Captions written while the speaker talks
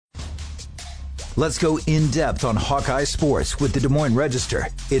Let's go in-depth on Hawkeye sports with the Des Moines Register.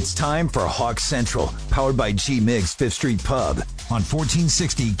 It's time for Hawk Central, powered by G. Miggs 5th Street Pub on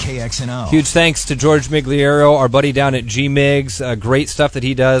 1460 KXNO. Huge thanks to George Migliero, our buddy down at G. Miggs. Great stuff that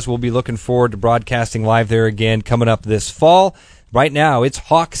he does. We'll be looking forward to broadcasting live there again coming up this fall. Right now, it's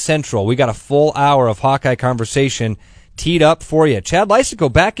Hawk Central. We got a full hour of Hawkeye conversation teed up for you. Chad Lysico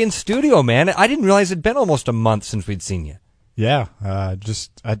back in studio, man. I didn't realize it'd been almost a month since we'd seen you. Yeah, I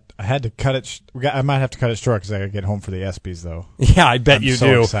had to cut it. I might have to cut it short because I got to get home for the ESPYs, though. Yeah, I bet I'm you so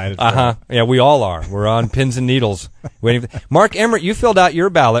do. Excited for it. Yeah, we all are. We're on pins and needles waiting. Mark Emmert, you filled out your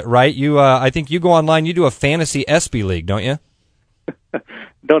ballot, right? You, I think you go online. You do a fantasy ESPY league, don't you?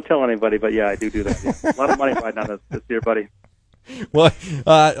 Don't tell anybody, but yeah, I do that. Yeah. A lot of money riding on this year, buddy. Well,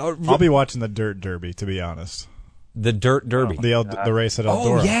 I'll be watching the Dirt Derby, to be honest. The Dirt Derby, the race at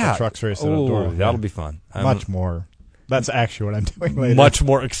Eldora. Oh yeah, the trucks race at Eldora. That'll be fun. Much more. That's actually what I'm doing later. Much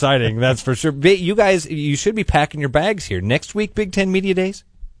more exciting, that's for sure. You guys, you should be packing your bags here. Next week, Big Ten Media Days?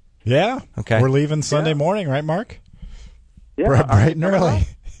 Yeah. Okay. We're leaving Sunday morning, right, Mark? Yeah. Bright and early.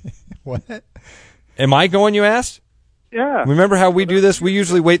 What? Am I going, you asked? Yeah. Remember how we do this? We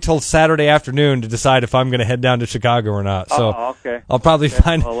usually wait till Saturday afternoon to decide if I'm going to head down to Chicago or not. So okay. I'll probably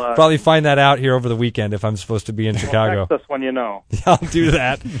find that out here over the weekend if I'm supposed to be in Chicago. Text us when you know. I'll do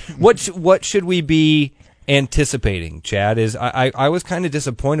that. What should we be anticipating, Chad? Is I was kind of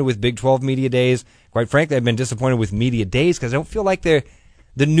disappointed with Big 12 Media Days. Quite frankly, I've been disappointed with Media Days because I don't feel like the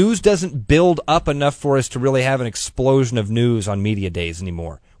news doesn't build up enough for us to really have an explosion of news on Media Days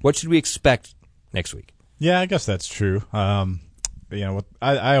anymore. What should we expect next week? Yeah, I guess that's true. I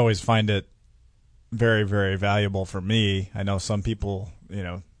always find it very, very valuable for me. I know some people,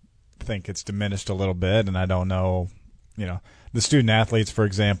 think it's diminished a little bit, and I don't know, the student athletes, for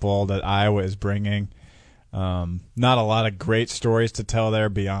example, that Iowa is bringing. Not a lot of great stories to tell there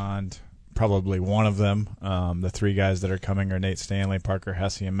beyond probably one of them. The three guys that are coming are Nate Stanley, Parker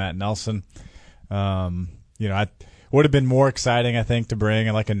Hesse, and Matt Nelson. I would have been more exciting, I think, to bring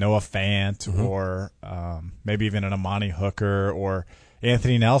like a Noah Fant or maybe even an Amani Hooker or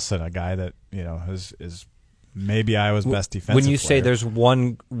Anthony Nelson, a guy that is maybe Iowa's best defensive When you player. say there's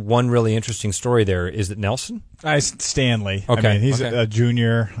one really interesting story there, is it Nelson? Stanley. Okay. I mean, he's a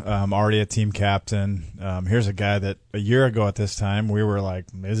junior, already a team captain. Here's a guy that a year ago at this time we were like,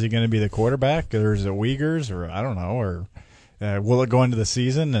 is he going to be the quarterback, or is it Uyghurs, or I don't know, or will it go into the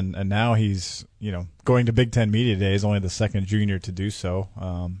season? And now he's going to Big Ten Media Days, only the second junior to do so,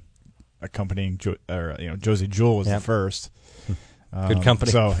 accompanying Josie Jewell was the first. Good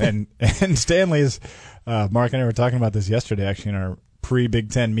company. So and Stanley is Mark and I were talking about this yesterday, actually, in our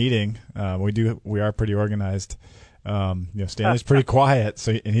pre-Big Ten meeting. We are pretty organized. Stanley's pretty quiet,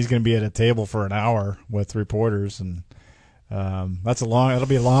 and he's going to be at a table for an hour with reporters, and that'll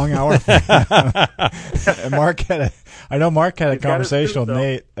be a long hour. And Mark I know Mark had a conversation with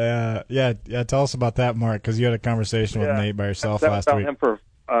Nate. Tell us about that, Mark, because you had a conversation with Nate by yourself last week. I him for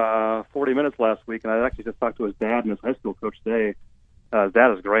 40 minutes last week, and I actually just talked to his dad and his high school coach today. His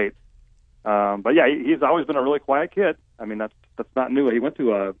dad is great. But yeah, he's always been a really quiet kid. I mean, that's not new. He went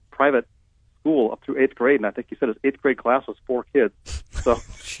to a private school up through 8th grade, and I think he said his 8th grade class was 4 kids. So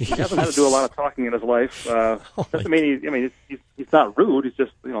he hasn't had to do a lot of talking in his life. Doesn't mean he's not rude. He's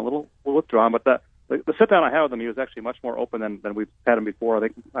just a little withdrawn. But the sit down I had with him, he was actually much more open than we've had him before. I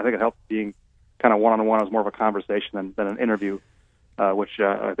think it helped being kind of one-on-one. It was more of a conversation than an interview, which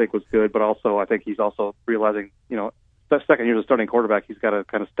I think was good. But also, I think he's also realizing, the second year as a starting quarterback, he's got to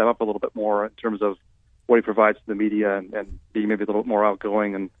kind of step up a little bit more in terms of what he provides to the media and be maybe a little bit more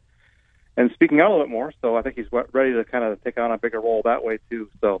outgoing and speaking out a little bit more. So I think he's ready to kind of take on a bigger role that way too.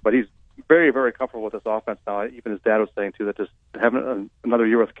 So, but he's very, very comfortable with this offense now. Even his dad was saying too that just having another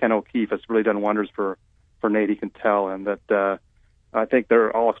year with Ken O'Keefe has really done wonders for Nate. He can tell, and that I think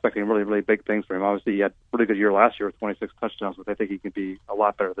they're all expecting really, really big things from him. Obviously, he had a really good year last year with 26 touchdowns, but I think he can be a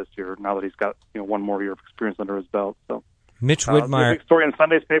lot better this year now that he's got one more year of experience under his belt. So, Mitch Widmeyer, big story in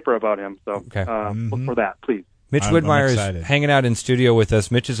Sunday's paper about him. So, okay. Look for that, please. Mitch Widmeyer is hanging out in studio with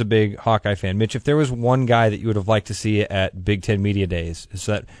us. Mitch is a big Hawkeye fan. Mitch, if there was one guy that you would have liked to see at Big Ten Media Days,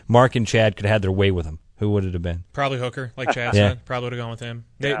 so that Mark and Chad could have had their way with him, who would it have been? Probably Hooker, like Chad said. Probably would have gone with him.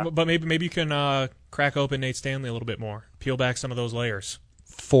 Yeah. But maybe you can crack open Nate Stanley a little bit more, peel back some of those layers.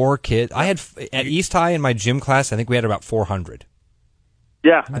 4 kids. I had at East High in my gym class, I think we had about 400.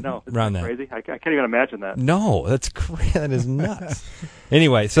 Yeah, I know. It's around that. Crazy. I can't even imagine that. No, that's crazy. That is nuts.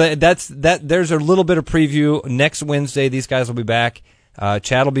 Anyway, so that's that. There's a little bit of preview. Next Wednesday, these guys will be back.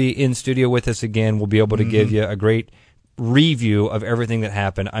 Chad will be in studio with us again. We'll be able to give you a great review of everything that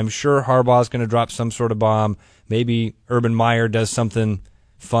happened. I'm sure Harbaugh's going to drop some sort of bomb. Maybe Urban Meyer does something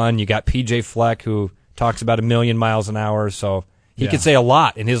fun. You got PJ Fleck, who talks about 1,000,000 miles an hour, so he could say a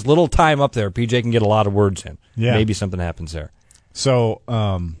lot. In his little time up there, PJ can get a lot of words in. Yeah. Maybe something happens there. So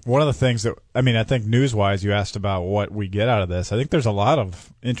one of the things that, I think news-wise, you asked about what we get out of this. I think there's a lot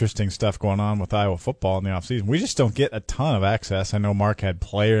of interesting stuff going on with Iowa football in the offseason. We just don't get a ton of access. I know Mark had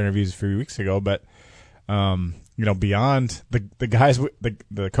player interviews a few weeks ago, but beyond the guys,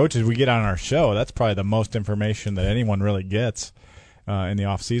 the coaches we get on our show, that's probably the most information that anyone really gets in the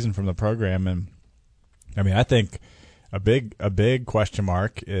offseason from the program. And I think a big question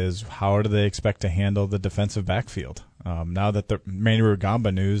mark is how do they expect to handle the defensive backfield? Now that the Manny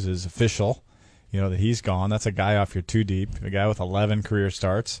Rugamba news is official, that he's gone. That's a guy off your 2 deep, a guy with 11 career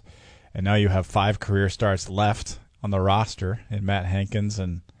starts, and now you have 5 career starts left on the roster in Matt Hankins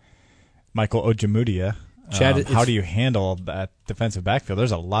and Michael Ojemudia. Chad, how do you handle that defensive backfield?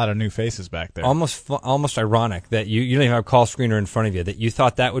 There's a lot of new faces back there. Almost ironic that you don't even have a call screener in front of you, that you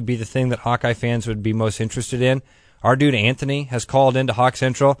thought that would be the thing that Hawkeye fans would be most interested in. Our dude Anthony has called into Hawk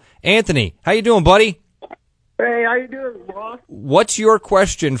Central. Anthony, how you doing, buddy? Hey, how you doing, Ross? What's your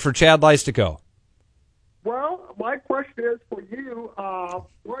question for Chad Leistico? Well, my question is for you.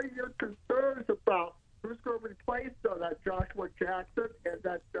 What are your concerns about who's going to replace that Joshua Jackson and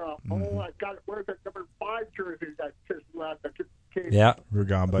that where's that number 5 jersey that just left? That just came. Yeah,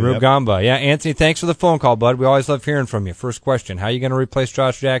 Rugamba. Yeah, Anthony, thanks for the phone call, bud. We always love hearing from you. First question: how are you going to replace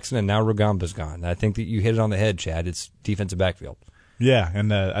Josh Jackson? And now Rugamba's gone. I think that you hit it on the head, Chad. It's defensive backfield. Yeah,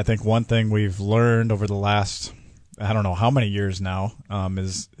 and I think one thing we've learned over the last, I don't know how many years now,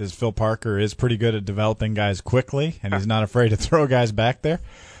 is Phil Parker is pretty good at developing guys quickly, and he's not afraid to throw guys back there.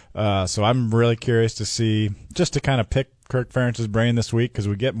 So I'm really curious to see, just to kind of pick Kirk Ferentz's brain this week, because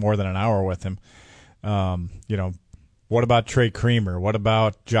we get more than an hour with him. What about Trey Creamer? What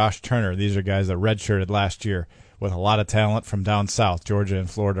about Josh Turner? These are guys that redshirted last year with a lot of talent from down south, Georgia and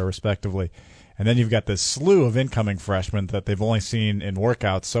Florida, respectively. And then you've got this slew of incoming freshmen that they've only seen in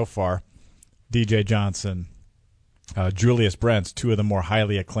workouts so far. DJ Johnson, Julius Brents, 2 of the more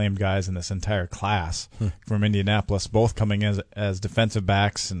highly acclaimed guys in this entire class from Indianapolis, both coming as defensive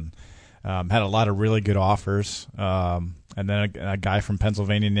backs and had a lot of really good offers. And then a guy from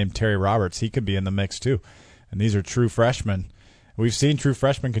Pennsylvania named Terry Roberts, he could be in the mix too. And these are true freshmen. We've seen true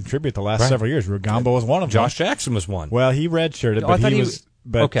freshmen contribute the last several years. Rugamba was one of them. Josh Jackson was one. Well, he redshirted, but he was.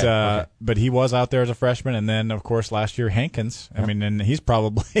 But he was out there as a freshman, and then of course last year Hankins. And he's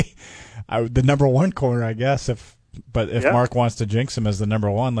probably the number 1 corner, I guess. If Mark wants to jinx him as the number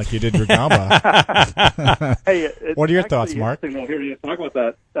 1, like he did Rugamba. Hey, what are your thoughts, Mark? We'll hear you talk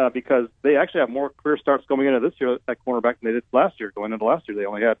about that because they actually have more career starts coming into this year at cornerback than they did last year. Going into last year, they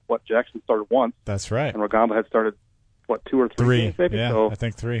only had Jackson started once. That's right. And Rugamba had started 2 or 3 games, maybe. Yeah, so, I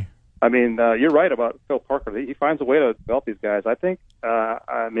think 3. You're right about Phil Parker. He finds a way to develop these guys. I think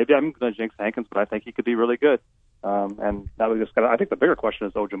maybe I'm going to jinx Hankins, but I think he could be really good. And now we just got. I think the bigger question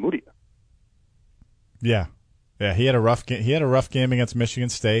is Ojemudia. Yeah, he had a rough game. He had a rough game against Michigan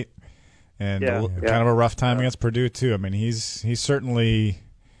State, and kind of a rough time against Purdue too. He's certainly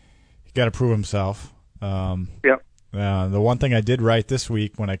got to prove himself. The one thing I did write this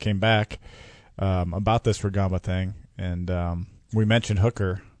week when I came back about this Rugamba thing, and we mentioned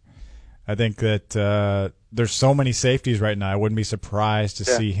Hooker. I think that there's so many safeties right now. I wouldn't be surprised to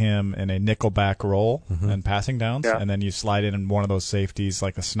see him in a nickelback role and passing downs, and then you slide in one of those safeties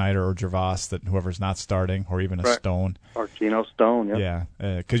like a Snyder or Gervais, that whoever's not starting, or even a Stone. Or Geno Stone, yeah.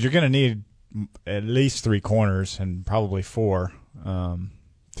 Because you're going to need at least 3 corners and probably 4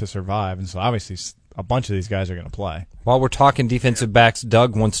 to survive, and so obviously a bunch of these guys are going to play. While we're talking defensive backs,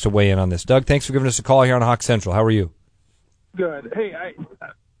 Doug wants to weigh in on this. Doug, thanks for giving us a call here on Hawk Central. How are you? Good. Hey,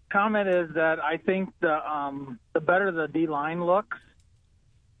 comment is that I think the better the D-line looks,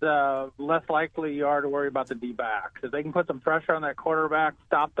 the less likely you are to worry about the D-backs. If they can put some pressure on that quarterback,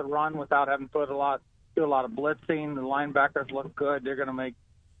 stop the run without having to do a lot of blitzing, the linebackers look good, they're going to make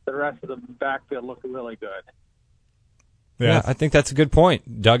the rest of the backfield look really good. Yeah, I think that's a good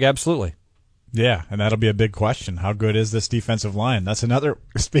point, Doug, absolutely. Yeah, and that'll be a big question. How good is this defensive line? That's another,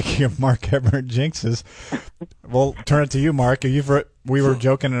 speaking of Mark Everett jinxes, we'll turn it to you, Mark. We were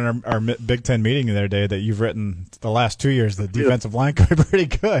joking in our Big Ten meeting the other day that you've written the last 2 years the defensive line could be pretty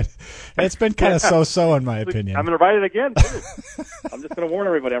good. It's been kind of so-so in my opinion. I'm going to write it again, too. I'm just going to warn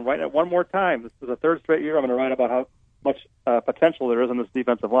everybody. I'm writing it one more time. This is the 3rd straight year I'm going to write about how much potential there is in this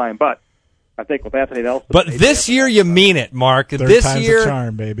defensive line. But I think with Anthony Nelson. But this year you mean it, Mark. This time's a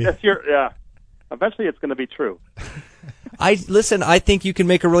charm, baby. This year, yeah. Eventually, it's going to be true. I think you can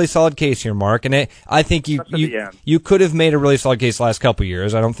make a really solid case here, Mark, and I think you could have made a really solid case the last couple of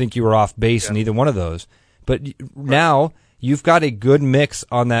years. I don't think you were off base in either one of those. But now you've got a good mix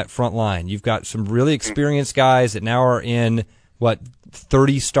on that front line. You've got some really experienced guys that now are in,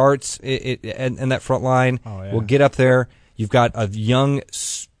 30 starts in that front line. Oh, yeah. Will get up there. You've got a young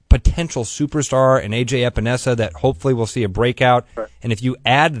potential superstar in A.J. Epinesa that hopefully will see a breakout. Right. And if you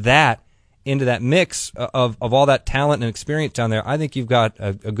add that into that mix of all that talent and experience down there, I think you've got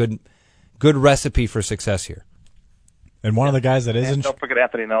a good recipe for success here. And one of the guys that And isn't. don't forget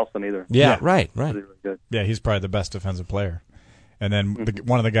Anthony Nelson either. Yeah, right. Really, really good. Yeah, he's probably the best defensive player. And then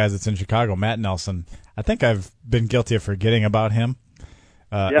one of the guys that's in Chicago, Matt Nelson, I think I've been guilty of forgetting about him.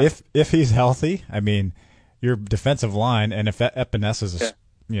 If he's healthy, I mean, your defensive line, and if Epinesa's,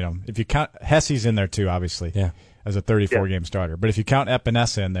 if you count, Hesse's in there too, obviously, as a 34-game starter. But if you count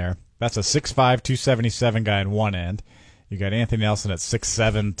Epinesa in there, that's a 6'5", 277 guy on one end. You got Anthony Nelson at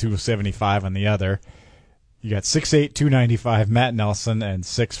 6'7", 275 on the other. You got 6'8", 295 Matt Nelson and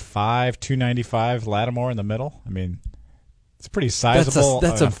 6'5", 295 Lattimore in the middle. I mean, it's a pretty sizable,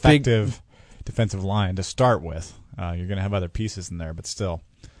 that's a effective defensive line to start with. You're going to have other pieces in there, but still,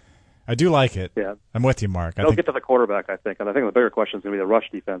 I do like it. Yeah. I'm with you, Mark. They'll get to the quarterback, I think. And I think the bigger question is going to be the rush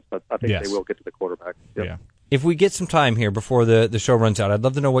defense, but I think they will get to the quarterback. Yep. Yeah. If we get some time here before the show runs out, I'd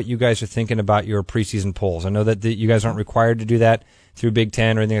love to know what you guys are thinking about your preseason polls. I know that you guys aren't required to do that through Big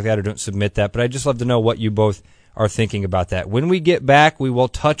Ten or anything like that, or don't submit that, but I'd just love to know what you both are thinking about that. When we get back, we will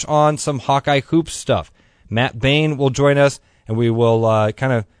touch on some Hawkeye hoops stuff. Matt Bain will join us, and we will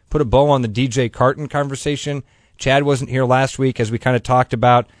kind of put a bow on the DJ Carton conversation. Chad wasn't here last week, as we kind of talked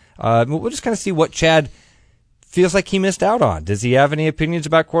about. We'll just kind of see what Chad feels like he missed out on. Does he have any opinions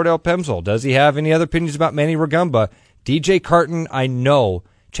about Cordell Pemsl? Does he have any other opinions about Manny Rugamba? DJ Carton, I know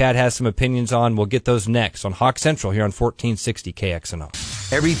Chad has some opinions on. We'll get those next on Hawk Central here on 1460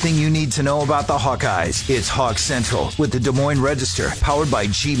 KXNO. Everything you need to know about the Hawkeyes. It's Hawk Central with the Des Moines Register, powered by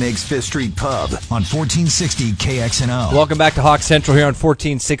G-Mig's Fifth Street Pub on 1460 KXNO. Welcome back to Hawk Central here on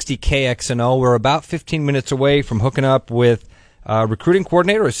 1460 KXNO. We're about 15 minutes away from hooking up with recruiting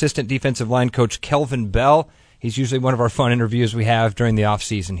coordinator, assistant defensive line coach Kelvin Bell. He's usually one of our fun interviews we have during the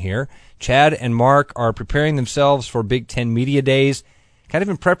offseason here. Chad and Mark are preparing themselves for Big Ten Media Days. Kind of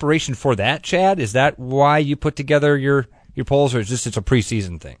in preparation for that, Chad? Is that why you put together your polls, or is it's a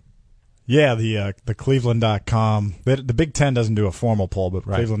preseason thing? Yeah, the Cleveland.com. The Big Ten doesn't do a formal poll, but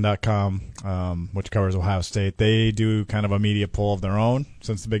Cleveland.com, which covers Ohio State, they do kind of a media poll of their own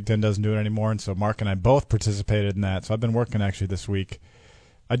since the Big Ten doesn't do it anymore. And so Mark and I both participated in that. So I've been working actually this week.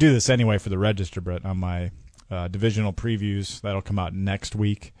 I do this anyway for the Register, but on my divisional previews, that'll come out next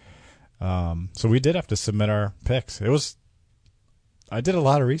week. So we did have to submit our picks. I did a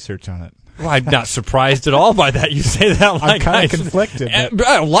lot of research on it. Well, I'm not surprised at all by that. You say that like I'm kind of conflicted.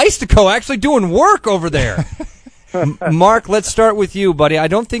 Lystico actually doing work over there. Mark, let's start with you, buddy. I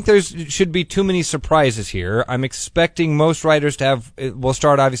don't think should be too many surprises here. I'm expecting most writers to have. We'll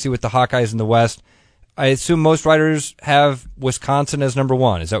start obviously with the Hawkeyes in the West. I assume most writers have Wisconsin as number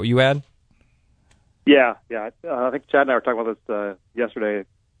one. Is that what you had? Yeah. I think Chad and I were talking about this yesterday.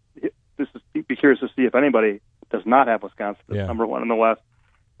 Be curious to see if anybody does not have Wisconsin as number one in the West.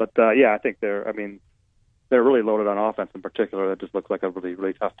 But I think they're really loaded on offense in particular. That just looks like a really,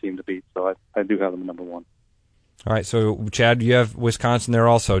 really tough team to beat. So I do have them number one. All right. So Chad, you have Wisconsin there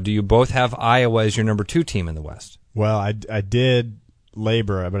also. Do you both have Iowa as your number two team in the West? Well, I did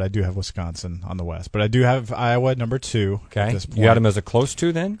labor, but I do have Wisconsin on the West. But I do have Iowa number two. Okay. At this point. You got them as a close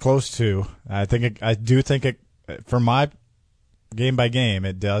two then? Close two. I do think it for my game by game,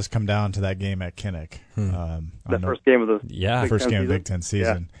 it does come down to that game at Kinnick. The first game of the first game of the Big Ten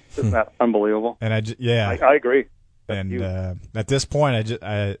season. Yeah. Isn't that unbelievable? And I agree. And at this point,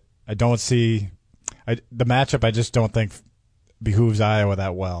 I don't see the matchup. I just don't think behooves Iowa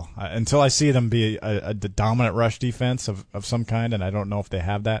that well until I see them be a dominant rush defense of some kind, and I don't know if they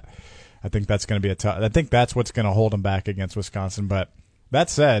have that. I think that's going to be I think that's what's going to hold them back against Wisconsin. But that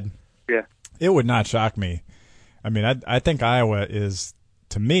said, it would not shock me. I mean, I think Iowa is,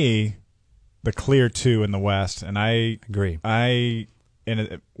 to me, the clear two in the West, and I agree.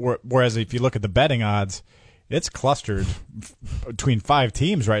 Whereas if you look at the betting odds, it's clustered between 5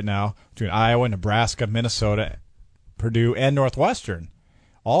 teams right now, between Iowa, Nebraska, Minnesota, Purdue, and Northwestern,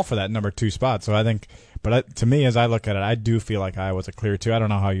 all for that number 2 spot. So I think, to me, as I look at it, I do feel like Iowa's a clear two. I don't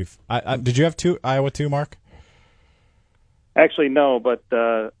know how did you have Iowa 2, Mark? Actually, no, but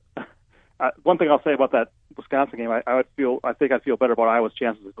one thing I'll say about that Wisconsin game, I think I'd feel better about Iowa's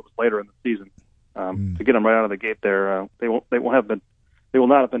chances if it was later in the season. To get them right out of the gate there, they will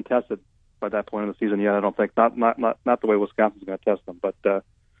not have been tested by that point in the season yet. I don't think not the way Wisconsin's going to test them, but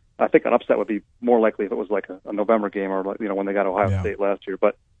I think an upset would be more likely if it was like a November game or when they got Ohio State last year.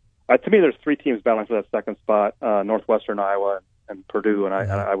 But To me, there's 3 teams battling for that second spot: Northwestern, Iowa, and Purdue. And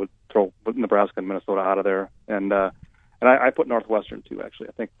I would throw Nebraska and Minnesota out of there. And I put Northwestern too. Actually,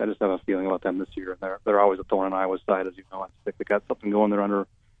 I think I just have a feeling about them this year. And they're always a thorn in Iowa's side, as you know. I think they got something going there under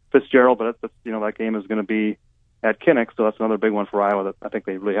Fitzgerald, but that's that game is going to be at Kinnick, so that's another big one for Iowa that I think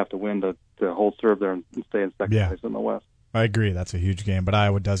they really have to win to hold serve there and stay in second place in the West. I agree. That's a huge game, but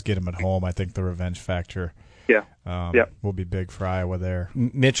Iowa does get them at home. I think the revenge factor will be big for Iowa there.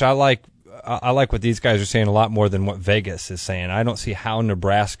 Mitch, I like what these guys are saying a lot more than what Vegas is saying. I don't see how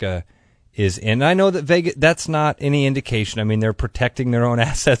Nebraska is in. I know that Vegas, that's not any indication. I mean, they're protecting their own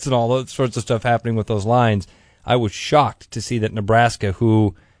assets and all those sorts of stuff happening with those lines. I was shocked to see that Nebraska,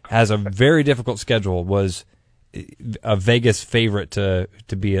 who has a very difficult schedule, was a Vegas favorite to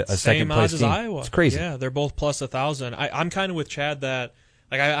be a second place team. Iowa. It's crazy. Yeah, they're both plus 1,000. I'm kind of with Chad that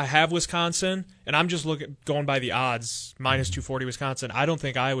I have Wisconsin, and I'm just going by the odds, minus 240 Wisconsin. I don't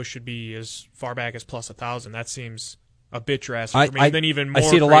think Iowa should be as far back as plus 1,000. That seems a bit drastic for me. And then even more I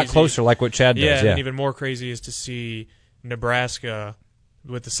see it a lot closer, like what Chad does. Yeah, and even more crazy is to see Nebraska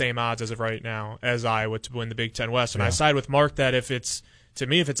with the same odds as of right now as Iowa to win the Big Ten West. And I side with Mark that if it's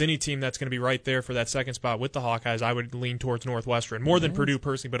any team that's going to be right there for that second spot with the Hawkeyes, I would lean towards Northwestern more than Purdue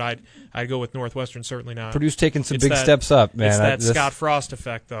personally, but I'd go with Northwestern certainly not. Purdue's taking some big steps up, man. It's that Scott Frost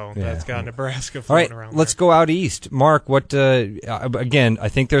effect though that's got Nebraska floating around. Let's go out east, Mark. What again? I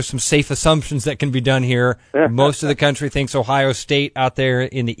think there's some safe assumptions that can be done here. Most of the country thinks Ohio State out there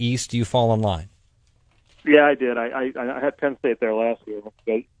in the east. Do you fall in line? Yeah, I did. I had Penn State there last year.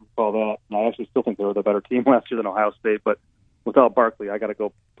 I recall that, and I actually still think they were the better team last year than Ohio State, but without Barkley, I got to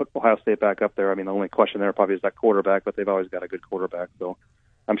go put Ohio State back up there. I mean, the only question there probably is that quarterback, but they've always got a good quarterback. So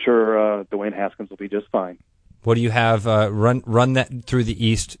I'm sure Dwayne Haskins will be just fine. What do you have? Run that through the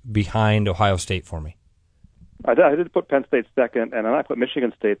East behind Ohio State for me. I did put Penn State second, and then I put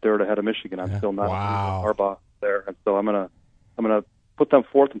Michigan State third ahead of Michigan. I'm still not Harbaugh there, and so I'm gonna put them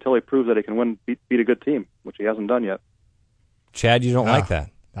fourth until he proves that he can beat a good team, which he hasn't done yet. Chad, you don't like that?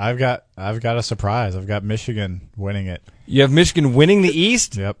 I've got a surprise. I've got Michigan winning it. You have Michigan winning the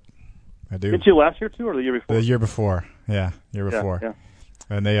East? Yep, I do. Did you last year too, or the year before? The year before, year before. Yeah.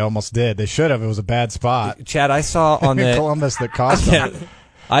 And they almost did. They should have. It was a bad spot. Chad, I saw on the Columbus that cost them.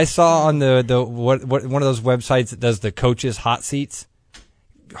 I saw on the one of those websites that does the coaches' hot seats.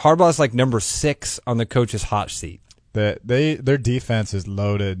 Harbaugh's like number 6 on the coaches' hot seat. Their defense is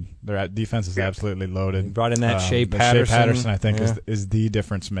loaded. Their defense is absolutely loaded. They brought in that Shea Patterson. Shea Patterson, I think, is the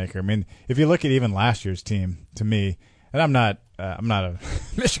difference maker. I mean, if you look at even last year's team, to me, and I'm not a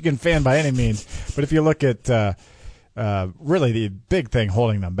Michigan fan by any means, but if you look at really the big thing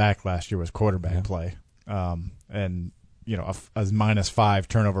holding them back last year was quarterback play, and a -5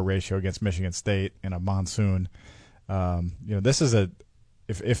 turnover ratio against Michigan State in a monsoon. This is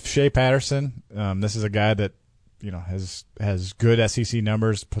if Shea Patterson, this is a guy that has good SEC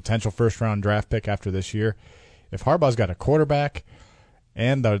numbers, potential first-round draft pick after this year. If Harbaugh's got a quarterback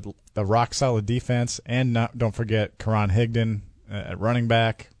and the rock-solid defense, and don't forget Karan Higdon at running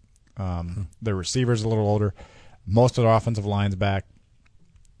back, the receiver's a little older, most of the offensive line's back,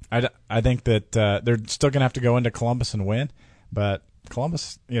 I think that they're still going to have to go into Columbus and win, but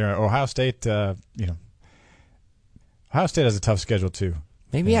Columbus, Ohio State, Ohio State has a tough schedule too.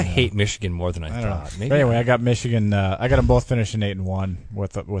 Maybe I hate Michigan more than I thought. Maybe anyway, I got Michigan. I got them both finishing 8-1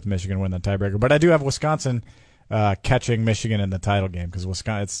 with Michigan winning the tiebreaker. But I do have Wisconsin catching Michigan in the title game because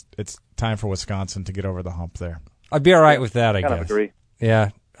Wisconsin. It's time for Wisconsin to get over the hump there. I'd be all right with that. I guess. Agree.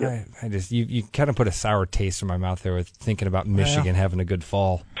 Yeah. Yep. I just you kind of put a sour taste in my mouth there with thinking about Michigan having a good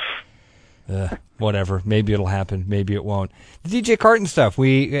fall. Whatever. Maybe it'll happen. Maybe it won't. The DJ Carton stuff.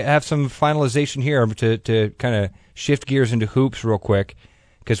 We have some finalization here to kind of shift gears into hoops real quick,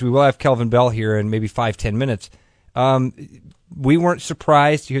 because we will have Kelvin Bell here in maybe 5-10 minutes. We weren't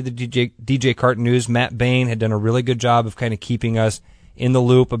surprised to hear the DJ Carton news. Matt Bain had done a really good job of kind of keeping us in the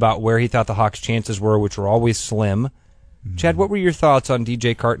loop about where he thought the Hawks' chances were, which were always slim. Mm-hmm. Chad, what were your thoughts on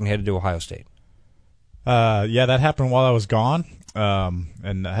DJ Carton headed to Ohio State? That happened while I was gone,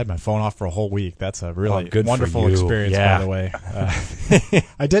 and I had my phone off for a whole week. That's a really wonderful experience, by the way.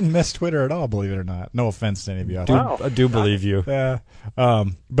 I didn't miss Twitter at all, believe it or not. No offense to any of you out there. I do believe you.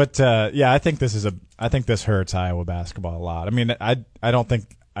 I think this hurts Iowa basketball a lot. I mean, I don't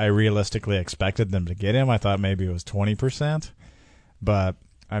think I realistically expected them to get him. I thought maybe it was 20%, but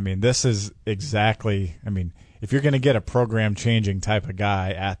I mean, this is exactly. I mean, if you're going to get a program-changing type of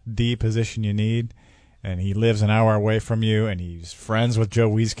guy at the position you need, and he lives an hour away from you, and he's friends with Joe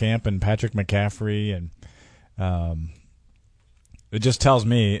Wieskamp and Patrick McCaffrey, and it just tells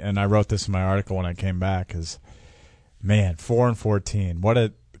me, and I wrote this in my article when I came back, is, man, 4-14. What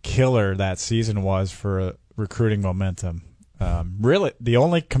a killer that season was for recruiting momentum. Really, the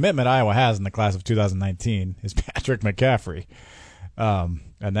only commitment Iowa has in the class of 2019 is Patrick McCaffrey,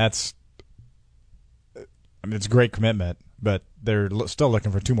 and that's, I mean, it's a great commitment, but they're still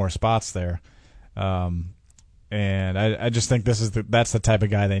looking for 2 more spots there. And I just think that's the type of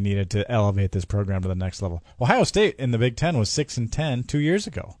guy they needed to elevate this program to the next level. Ohio State in the Big Ten was 6-10 2 years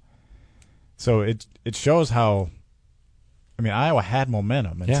ago, so it shows how. I mean, Iowa had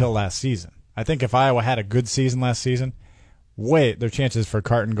momentum until last season. I think if Iowa had a good season last season, their chances for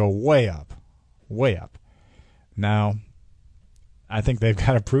Carton go way up. Now, I think they've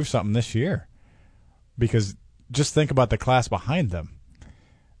got to prove something this year, because just think about the class behind them.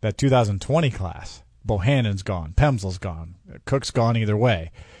 That 2020 class, Bohannon's gone, Pemsl's gone, Cook's gone either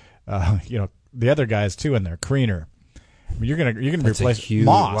way. The other guys too in there, Kriener. I mean, you're gonna replace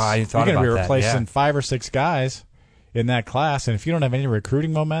Moss. Wow, you're gonna be replacing 5 or 6 guys in that class, and if you don't have any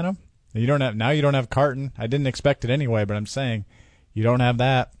recruiting momentum, you don't have Carton. I didn't expect it anyway, but I'm saying you don't have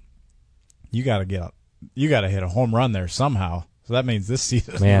that. You got to hit a home run there somehow. So that means this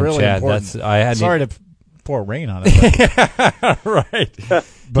season is really Chad, important. Sorry to pour rain on it. Right.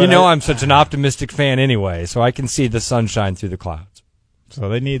 But I'm such an optimistic fan anyway, so I can see the sunshine through the clouds. So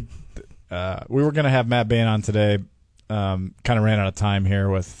they need. We were going to have Matt Bain on today. Kind of ran out of time here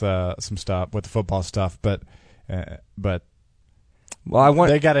with some stuff with the football stuff, but. Well,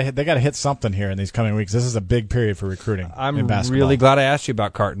 they got to hit something here in these coming weeks. This is a big period for recruiting. I'm really glad I asked you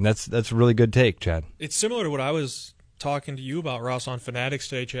about Carton. That's a really good take, Chad. It's similar to what I was talking to you about, Ross, on Fanatics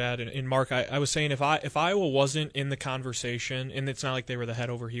today, Chad, and Mark. I was saying if Iowa wasn't in the conversation, and it's not like they were the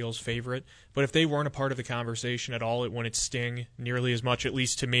head over heels favorite, but if they weren't a part of the conversation at all, it wouldn't sting nearly as much, at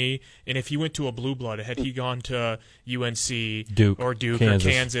least to me. And if he went to a blue blood, had he gone to UNC, Duke or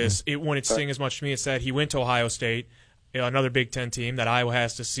Kansas, it wouldn't sting as much to me. It's that he went to Ohio State, another Big Ten team that Iowa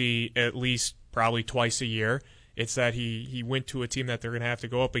has to see at least probably twice a year. It's that he went to a team that they're going to have to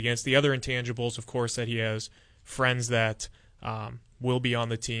go up against. The other intangibles, of course, that he has friends that will be on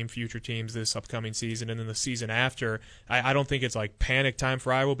the team, future teams this upcoming season and then the season after. I don't think it's like panic time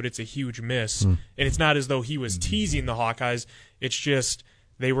for Iowa, but it's a huge miss. And it's not as though he was teasing the Hawkeyes. It's just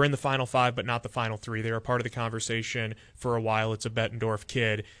they were in the Final 5 but not the Final 3. They were part of the conversation for a while. It's a Bettendorf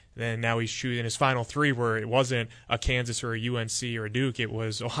kid. Then now he's choosing his Final 3 where it wasn't a Kansas or a UNC or a Duke. It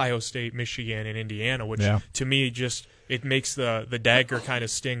was Ohio State, Michigan, and Indiana, which to me just it makes the dagger kind of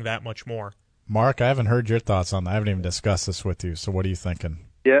sting that much more. Mark, I haven't heard your thoughts on that. I haven't even discussed this with you. So what are you thinking?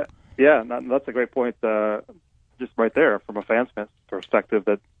 Yeah, that's a great point. Just right there, from a fan's perspective,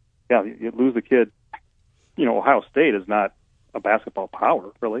 that you lose a kid. Ohio State is not a basketball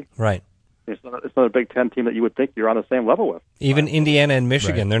power, really. Right. It's not a Big Ten team that you would think you're on the same level with. Even Indiana and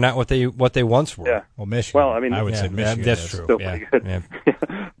Michigan, they're not what they once were. Yeah. Well, Michigan. Well, I mean, I would say Michigan. That's true. Still pretty good.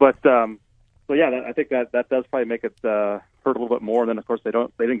 But I think that does probably make it hurt a little bit more. And then, of course, they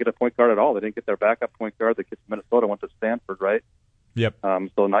didn't get a point guard at all. They didn't get their backup point guard. The kid from Minnesota went to Stanford, right? Yep.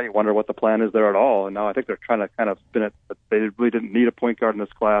 So now you wonder what the plan is there at all. And now I think they're trying to kind of spin it. But they really didn't need a point guard in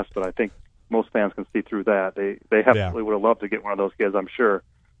this class. But I think most fans can see through that. They absolutely would have loved to get one of those kids, I'm sure.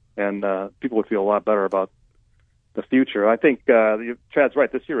 And people would feel a lot better about the future. I think Chad's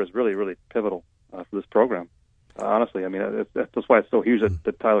right. This year is really, really pivotal for this program. Honestly, I mean, that's why it's so huge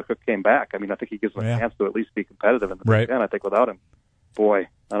that Tyler Cook came back. I mean, I think he gives them a chance to at least be competitive in the Big Ten. I think without him, boy,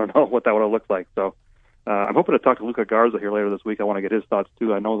 I don't know what that would have looked like. So I'm hoping to talk to Luka Garza here later this week. I want to get his thoughts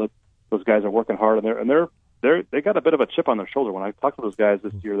too. I know that those guys are working hard, and they got a bit of a chip on their shoulder. When I talk to those guys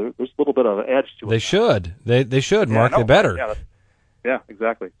this year, there's a little bit of an edge to it. They should. They should, Mark. They better. Yeah,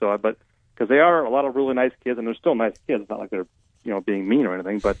 exactly. So, but because they are a lot of really nice kids, and they're still nice kids. It's not like they're being mean or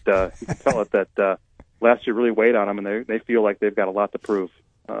anything, but you can tell it that last year really weighed on them, and they feel like they've got a lot to prove.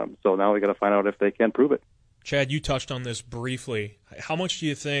 So now we got to find out if they can prove it. Chad, you touched on this briefly. How much do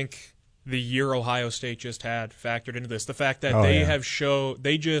you think the year Ohio State just had factored into this? The fact that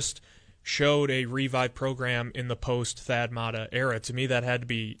they just showed a revived program in the post Thad Matta era. To me, that had to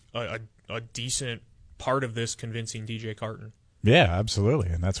be a decent part of this convincing DJ Carton. Yeah, absolutely,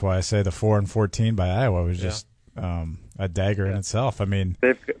 and that's why I say the 4-14 by Iowa was just a dagger in itself. I mean,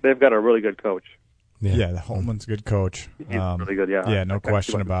 they've got a really good coach. Yeah, the Holman's a good coach. He's really good. Yeah, no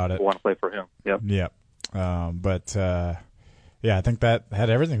question about it. Want to play for him? Yep. Yep. I think that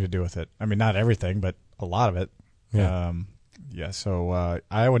had everything to do with it. I mean, not everything, but a lot of it. Yeah. So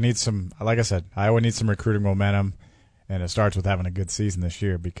Iowa needs some. Like I said, Iowa needs some recruiting momentum, and it starts with having a good season this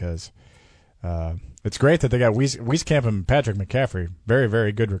year because. It's great that they got Wieskamp and Patrick McCaffrey, very,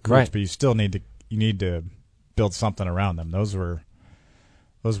 very good recruits, but you still need to build something around them. Those were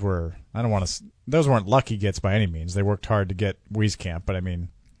those weren't lucky gets by any means. They worked hard to get Wieskamp, but I mean,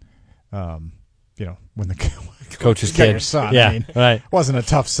 when the Coach's got kid. your son. Yeah, I mean, right. Wasn't a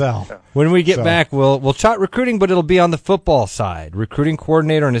tough sell. When we get So- back, we'll chat recruiting, but it'll be on the football side. Recruiting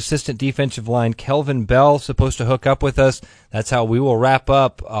coordinator and assistant defensive line Kelvin Bell supposed to hook up with us. That's how we will wrap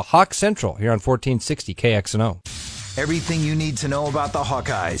up Hawk Central here on 1460 KXNO. Everything you need to know about the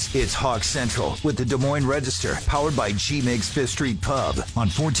Hawkeyes. It's Hawk Central with the Des Moines Register, powered by G-Migs Fifth Street Pub on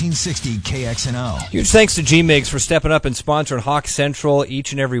 1460 KXNO. Huge thanks to G-Migs for stepping up and sponsoring Hawk Central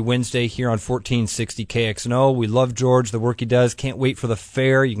each and every Wednesday here on 1460 KXNO. We love George, the work he does. Can't wait for the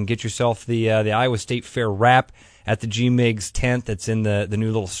fair. You can get yourself the Iowa State Fair wrap at the G-Migs tent that's in the new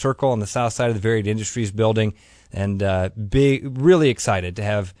little circle on the south side of the Varied Industries building. And really excited to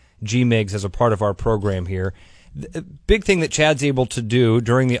have G-Migs as a part of our program here. The big thing that Chad's able to do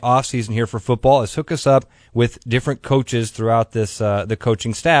during the off season here for football is hook us up with different coaches throughout this the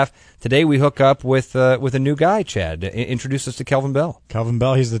coaching staff. Today we hook up with a new guy. Chad, introduce us to Kelvin Bell. Kelvin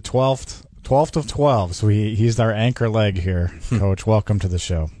Bell, he's the 12th of 12, so he's our anchor leg here. Coach, welcome to the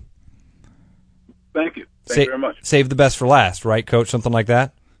show. Thank you. Thank you very much. Save the best for last, right, Coach? Something like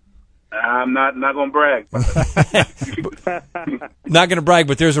that? I'm not going to brag. Not going to brag,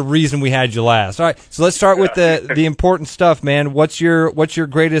 but there's a reason we had you last. All right, so let's start with the important stuff, man. What's your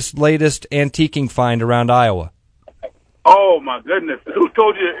latest antiquing find around Iowa? Oh my goodness! Who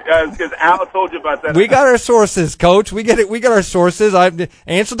told you? Because Al told you about that. We got our sources, Coach. We get it. We got our sources.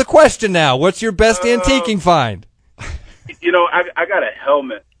 Answer the question now. What's your best antiquing find? I got a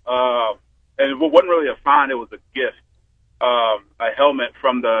helmet, and it wasn't really a find. It was a gift. A helmet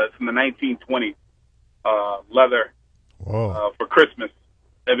from the 1920s, leather, for Christmas.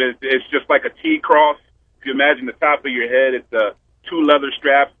 And it's just like a T-cross. If you imagine the top of your head, it's two leather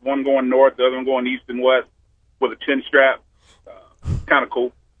straps, one going north, the other one going east and west, with a chin strap. Kind of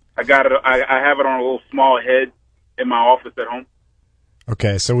cool. I got it. I have it on a little small head in my office at home.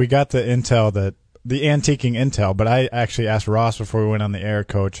 Okay, so we got the antiquing intel, but I actually asked Ross before we went on the air,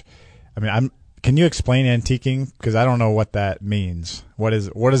 Coach. I mean, can you explain antiquing? Because I don't know what that means. What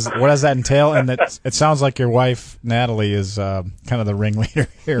does that entail? And it sounds like your wife Natalie is kind of the ringleader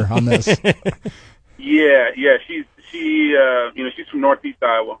here on this. Yeah. She's from Northeast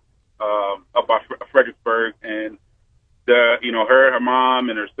Iowa, up by Fredericksburg, and her mom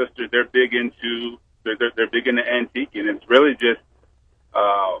and her sister, they're big into antique, and it's really just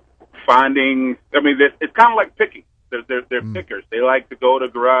finding. I mean, it's kind of like picking. They're pickers. They like to go to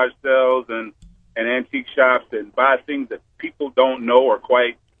garage sales and antique shops and buy things that people don't know are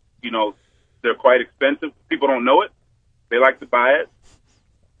quite, they're quite expensive. People don't know it. They like to buy it,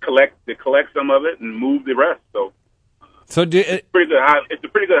 collect some of it, and move the rest. So it's pretty good. It's a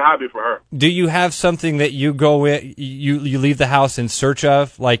pretty good hobby for her. Do you have something that you go in, you leave the house in search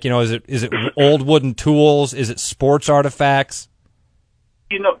of? Like, is it old wooden tools? Is it sports artifacts?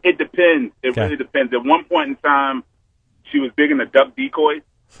 It depends. It really depends. At one point in time, she was big into duck decoys.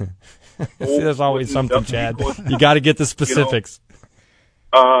 See, there's always something, Chad. You got to get the specifics.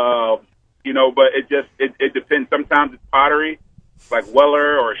 But it depends. Sometimes it's pottery, like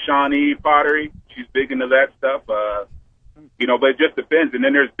Weller or Shawnee pottery. She's big into that stuff. But it just depends. And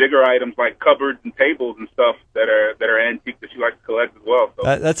then there's bigger items like cupboards and tables and stuff that are antique that she likes to collect as well. So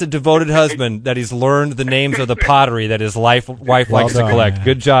that's a devoted husband that he's learned the names of the pottery that his wife likes to collect. Man.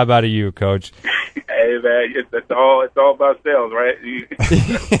 Good job out of you, Coach. Hey man, it's all about sales, right? You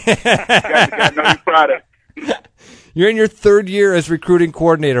got to know your product. You're in your third year as recruiting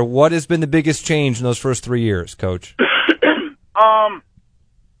coordinator. What has been the biggest change in those first 3 years, Coach?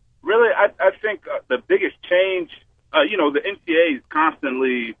 Really, I think the biggest change. The NCAA is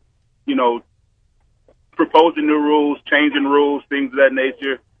constantly, proposing new rules, changing rules, things of that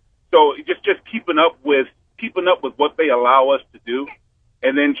nature. So just keeping up with what they allow us to do,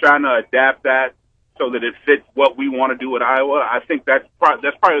 and then trying to adapt that so that it fits what we want to do at Iowa. I think that's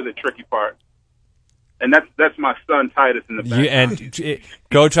probably the tricky part. And that's my son Titus in the background.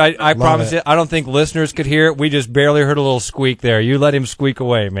 Coach, I promise you, I don't think listeners could hear it. We just barely heard a little squeak there. You let him squeak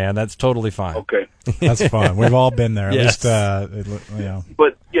away, man. That's totally fine. Okay, that's fine. We've all been there. Yes. At least,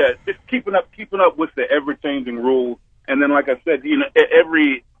 But yeah, just keeping up with the ever-changing rules, and then like I said,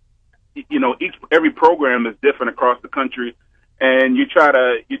 every program is different across the country, and you try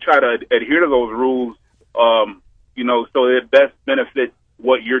to adhere to those rules, so it best benefits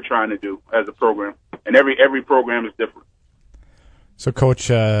what you're trying to do as a program. And every program is different. So,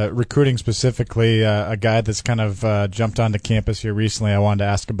 Coach, recruiting specifically, a guy that's kind of jumped onto campus here recently I wanted to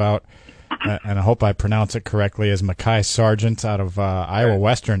ask about, and I hope I pronounce it correctly, is Mekhi Sargent out of Iowa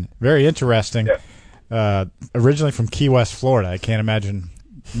Western. Very interesting. Yeah. Originally from Key West, Florida. I can't imagine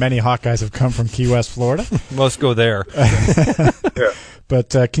many Hawkeyes have come from Key West, Florida. Most go there. Yeah. But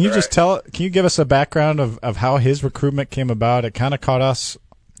can you can you give us a background of how his recruitment came about? It kind of caught us,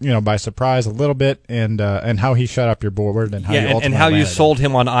 by surprise a little bit, and how he shot up your board and how you sold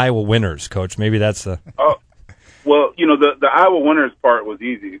him on Iowa winners, Coach. Maybe that's the. Oh, well, the Iowa winners part was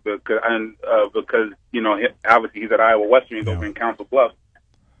easy because obviously he's at Iowa Western, he's over in Council Bluffs.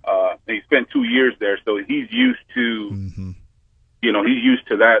 And he spent 2 years there, so he's used to, he's used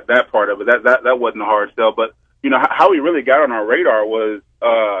to that part of it. That wasn't a hard sell, but how he really got on our radar was,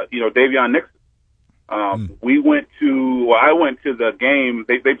 Davion Nixon. I went to the game.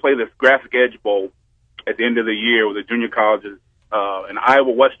 They play this Graphic Edge Bowl at the end of the year with the junior colleges. And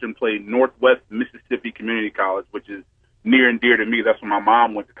Iowa Western played Northwest Mississippi Community College, which is near and dear to me. That's where my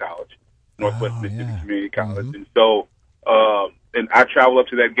mom went to college, Northwest Mississippi Community College. And so, and I traveled up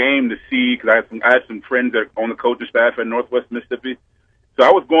to that game to see, because I had some friends that are on the coaching staff at Northwest Mississippi. So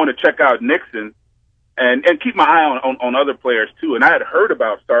I was going to check out Nixon and keep my eye on other players too. And I had heard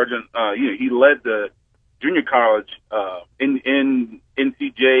about Sargent. He led the junior college in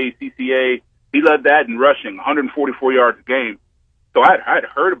NCJ, CCA. He led that in rushing, 144 yards a game. So I had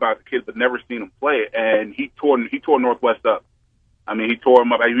heard about the kid, but never seen him play. And he tore Northwest up. I mean, he tore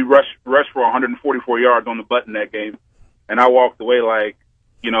him up. He rushed for 144 yards on the button that game. And I walked away like,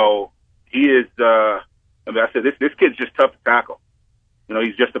 he is. I said, this kid's just tough to tackle.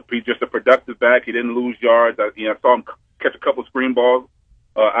 He's just a productive back. He didn't lose yards. I saw him catch a couple screen balls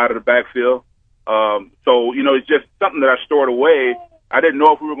out of the backfield. So it's just something that I stored away. I didn't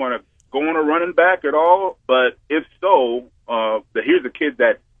know if we were going to go on a running back at all, but if so, here's a kid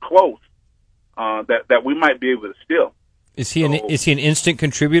that's close that we might be able to steal. Is he an instant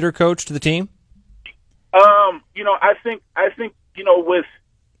contributor, Coach, to the team? I think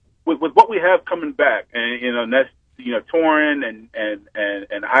with what we have coming back, and that's Torin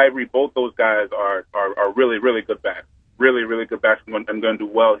and Ivory, both those guys are really, really good backs. Really, really good backs. I'm going to do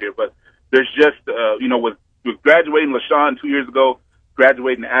well here, but there's just with graduating LaShawn 2 years ago,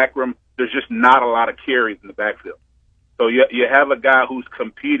 graduating Akram, there's just not a lot of carries in the backfield. So you have a guy who's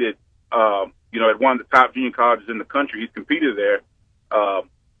competed, at one of the top junior colleges in the country. He's competed there.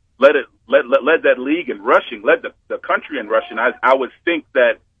 Led that league in rushing, led the country in rushing. I would think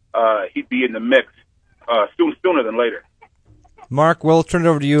that he'd be in the mix sooner than later. Mark, we'll turn it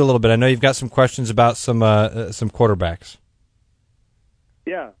over to you a little bit. I know you've got some questions about some quarterbacks.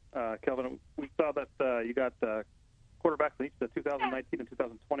 Yeah, Kelvin, we saw that you got quarterbacks in each of the 2019 and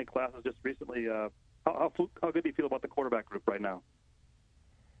 2020 classes just recently. How good do you feel about the quarterback group right now?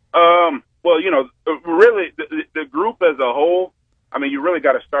 Well, really, the group as a whole, I mean, you really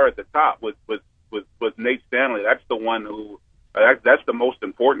got to start at the top with Nate Stanley. That's the one who, that's the most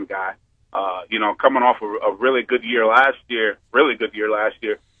important guy. Coming off a really good year last year,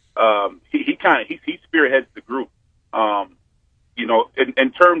 he spearheads the group.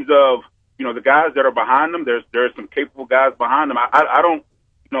 In terms of, the guys that are behind them, there's some capable guys behind them. I don't,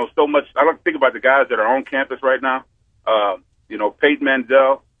 so much, I don't think about the guys that are on campus right now. Peyton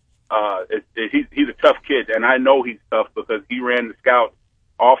Manziel, he's a tough kid, and I know he's tough because he ran the scout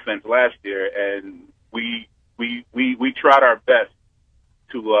offense last year, and we tried our best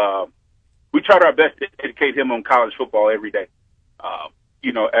to educate him on college football every day.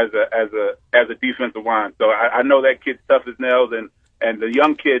 As a defensive line. So I know that kid's tough as nails, and the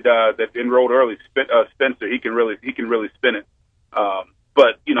young kid that enrolled early, Spencer, he can really spin it.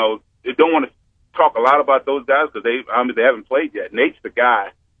 But you don't want to talk a lot about those guys because they haven't played yet. Nate's the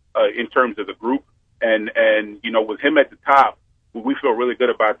guy in terms of the group, and with him at the top, we feel really good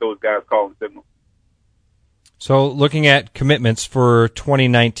about those guys calling signals. So looking at commitments for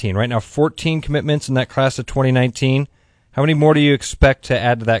 2019, right now 14 commitments in that class of 2019. How many more do you expect to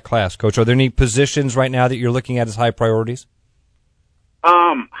add to that class, Coach? Are there any positions right now that you're looking at as high priorities?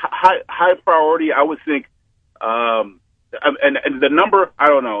 High priority, I would think, and the number, I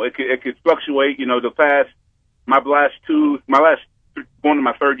don't know. It could fluctuate. My last going to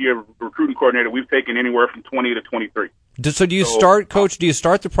my third year recruiting coordinator, we've taken anywhere from 20 to 23. So do you start, Coach? Do you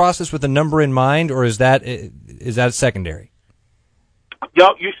start the process with a number in mind, or is that secondary? Yeah,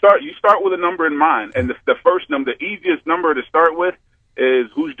 you start with a number in mind, and the first number, the easiest number to start with, is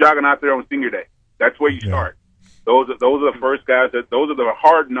who's jogging out there on senior day. That's where you start. Those are the first guys. Those are the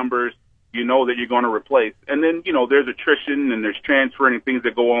hard numbers. That you're going to replace, and then there's attrition and there's transferring and things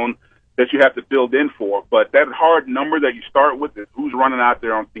that go on that you have to build in for. But that hard number that you start with is who's running out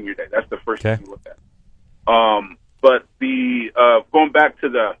there on senior day. That's the first thing you look at. But the going back to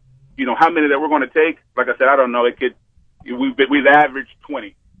the how many that we're going to take. Like I said, I don't know. It could. We've averaged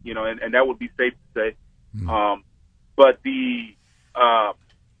 20, and that would be safe to say. But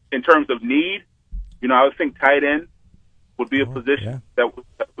in terms of need, I would think tight end, would be a position that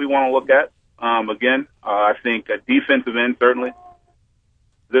we want to look at. Again, I think a defensive end certainly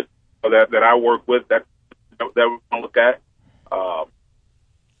that I work with that we want to look at.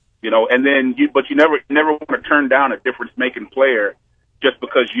 And then but you never want to turn down a difference-making player just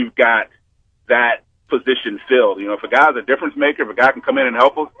because you've got that position filled. If a guy's a difference maker, if a guy can come in and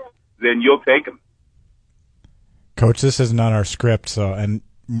help us, then you'll take him. Coach, this isn't on our script, and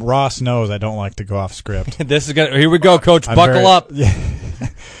Ross knows I don't like to go off script. Here we go, Coach. Buckle up. Yeah.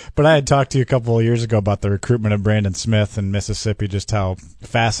 But I had talked to you a couple of years ago about the recruitment of Brandon Smith in Mississippi, just how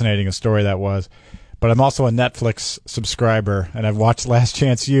fascinating a story that was. But I'm also a Netflix subscriber, and I've watched Last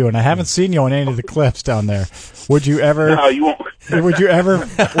Chance U, and I haven't seen you on any of the clips down there. Would you ever? No, you won't. Will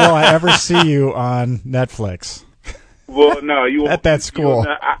I ever see you on Netflix? Well, no, you won't. At that school.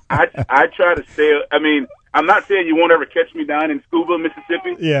 I try to stay. I mean, I'm not saying you won't ever catch me down in Scuba,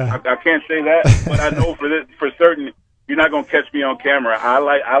 Mississippi. Yeah. I can't say that, but I know for certain you're not going to catch me on camera. I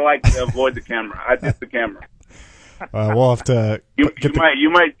like to avoid the camera. I diss the camera. We'll have to. You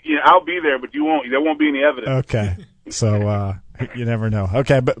might. I'll be there, but you won't. There won't be any evidence. Okay, so you never know.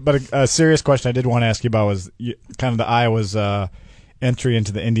 Okay, but a serious question I did want to ask you about was kind of the Iowa's entry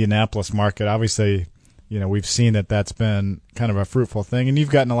into the Indianapolis market. Obviously, we've seen that's been kind of a fruitful thing, and you've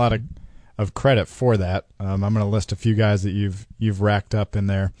gotten a lot of credit for that. I'm going to list a few guys that you've racked up in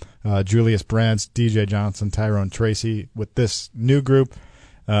there: Julius Brents, DJ Johnson, Tyrone Tracy. With this new group.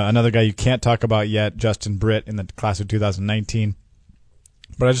 Another guy you can't talk about yet, Justin Britt, in the class of 2019.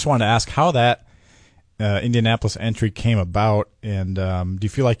 But I just wanted to ask how that Indianapolis entry came about, and do you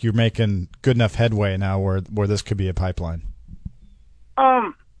feel like you're making good enough headway now where this could be a pipeline?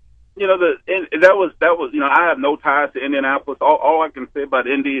 That was. I have no ties to Indianapolis. All I can say about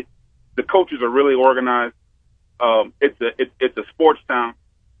Indy, the coaches are really organized. It's a sports town.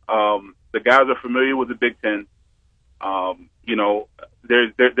 The guys are familiar with the Big Ten.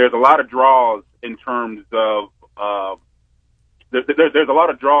 There's a lot of draws in terms of there's a lot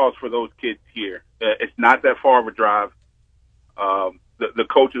of draws for those kids here. It's not that far of a drive. The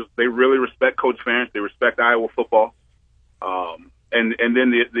coaches, they really respect Coach Ferentz. They respect Iowa football. And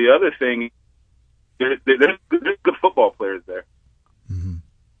then the other thing, there's good football players there. Mm-hmm.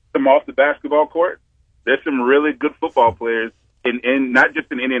 Some off the basketball court, there's some really good football players in not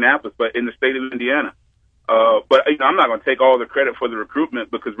just in Indianapolis, but in the state of Indiana. But I'm not going to take all the credit for the recruitment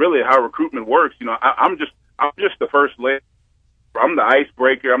because really how recruitment works, I'm just the first layer. I'm the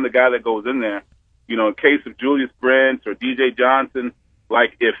icebreaker. I'm the guy that goes in there. In case of Julius Brents or DJ Johnson,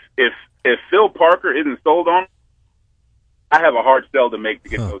 like if Phil Parker isn't sold on, I have a hard sell to make to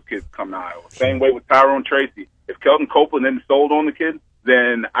get those kids to come to Iowa. Same way with Tyrone Tracy. If Kelton Copeland isn't sold on the kid,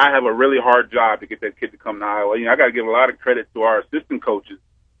 then I have a really hard job to get that kid to come to Iowa. I got to give a lot of credit to our assistant coaches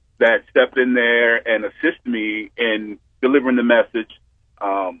that stepped in there and assist me in delivering the message,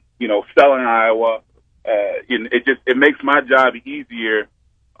 selling Iowa. It makes my job easier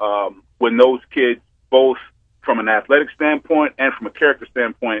when those kids, both from an athletic standpoint and from a character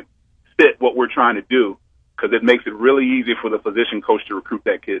standpoint, fit what we're trying to do, because it makes it really easy for the position coach to recruit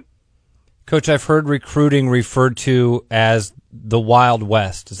that kid. Coach, I've heard recruiting referred to as the Wild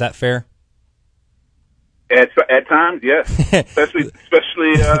West. Is that fair? At times, yes.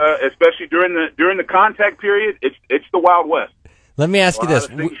 especially during the contact period, it's the Wild West. Let me ask you this: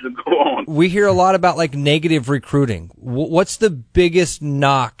 we hear a lot about negative recruiting. What's the biggest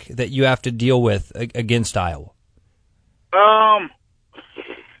knock that you have to deal with against Iowa? Well,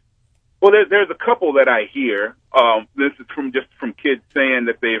 there's a couple that I hear. This is from kids saying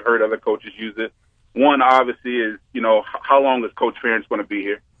that they've heard other coaches use it. One obviously is how long is Coach Ferentz going to be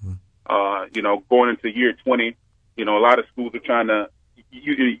here? Going into year 20, a lot of schools are trying to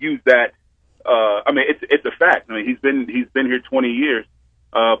use that. It's a fact. He's been here 20 years.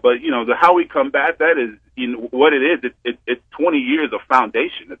 But how we combat that is, what it is. It's 20 years of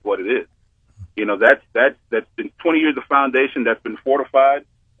foundation. That's what it is. That's been 20 years of foundation that's been fortified,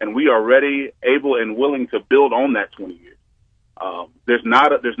 and we are ready, able, and willing to build on that 20 years. There's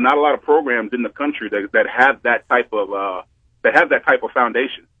not a lot of programs in the country that have that type of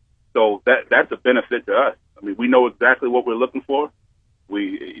foundation. So that's a benefit to us. We know exactly what we're looking for.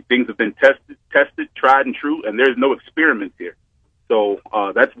 Things have been tested, tried and true, and there's no experiments here. So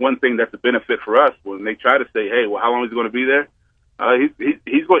that's one thing that's a benefit for us. When they try to say, "Hey, well, how long is he going to be there?"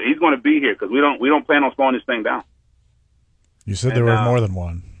 He's going to be here because we don't plan on slowing this thing down. You said there were more than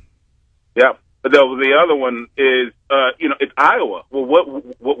one. Yeah, but the other one is it's Iowa. Well,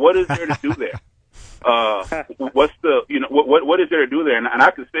 what is there to do there? What's the what is there to do there? And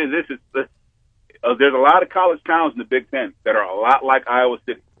I can say this is there's a lot of college towns in the Big Ten that are a lot like Iowa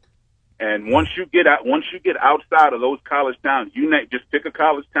City, And once you get outside of those college towns, just pick a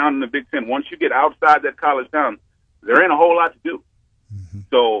college town in the Big Ten. Once you get outside that college town, there ain't a whole lot to do. Mm-hmm.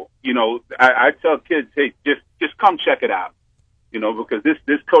 So, I tell kids, hey, just come check it out. Because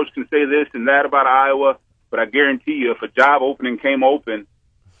this coach can say this and that about Iowa, but I guarantee you, if a job opening came open,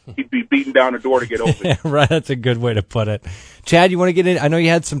 he'd be beating down the door to get open. Yeah, right. That's a good way to put it. Chad, you want to get in? I know you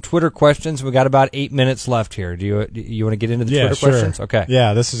had some Twitter questions. We got about 8 minutes left here. Do you want to get into the Twitter questions? Okay.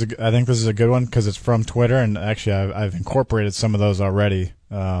 Yeah, I think this is a good one because it's from Twitter, and actually I've incorporated some of those already,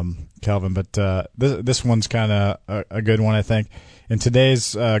 Kelvin. But this one's kind of a good one, I think. In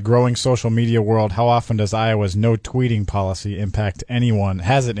today's growing social media world, how often does Iowa's no tweeting policy impact anyone?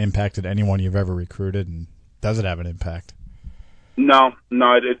 Has it impacted anyone you've ever recruited, and does it have an impact? No,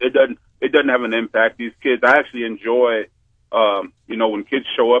 it doesn't. It doesn't have an impact. These kids, I actually enjoy, when kids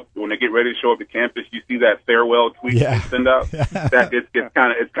show up, when they get ready to show up to campus, you see that farewell tweet they send out. That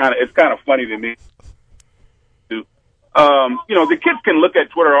it's kind of funny to me. The kids can look at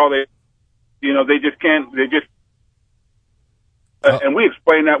Twitter all they, they just can't. They just. And we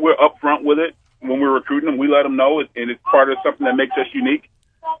explain that we're upfront with it when we're recruiting them. We let them know, and it's part of something that makes us unique.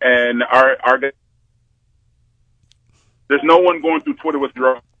 And there's no one going through Twitter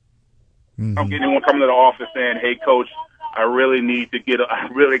withdrawal. Mm-hmm. I don't get anyone coming to the office saying, "Hey, coach, I really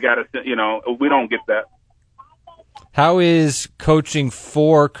got to." We don't get that. How is coaching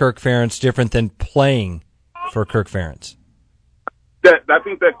for Kirk Ferentz different than playing for Kirk Ferentz? I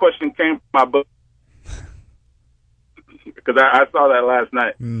think that question came from my book. Because I saw that last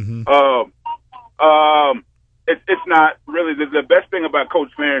night. Mm-hmm. It's not really the best thing about Coach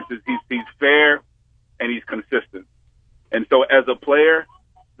Ferentz is he's fair and he's consistent. And so as a player,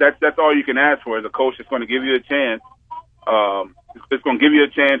 that's all you can ask for. As a coach, it's going to give you a chance. It's going to give you a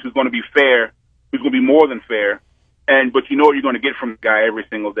chance who's going to be fair, who's going to be more than fair. But you know what you're going to get from the guy every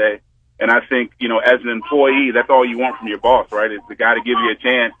single day. And I think as an employee, that's all you want from your boss, right? Is the guy to give you a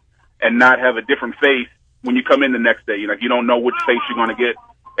chance and not have a different face when you come in the next day. You don't know which face you're going to get.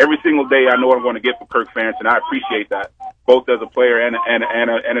 Every single day I know what I'm going to get for Kirk Ferentz, and I appreciate that, both as a player and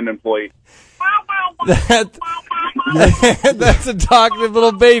an employee. That's a talkative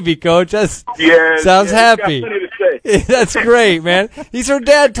little baby, Coach. Sounds happy. That's great, man. He's her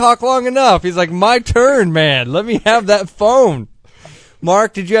dad talk long enough. He's like, my turn, man. Let me have that phone.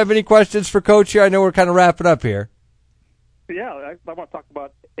 Mark, did you have any questions for Coach here? I know we're kind of wrapping up here. Yeah, I want to talk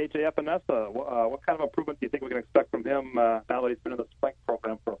about A.J. Epinesa. What kind of improvement do you think we can expect from him now that he's been in the strength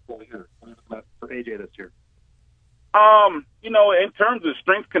program for a full year? For A.J. this year? In terms of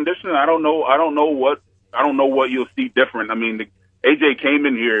strength conditioning, I don't know what you'll see different. I mean, A.J. came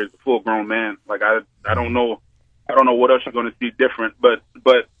in here as a full-grown man. Like I don't know what else you're going to see different. But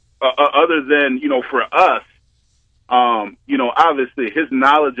other than for us, obviously his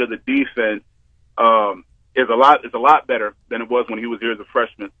knowledge of the defense is a lot better than it was when he was here as a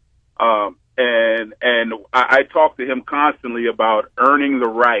freshman. And I talk to him constantly about earning the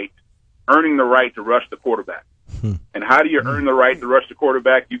right to rush the quarterback. And how do you earn the right to rush the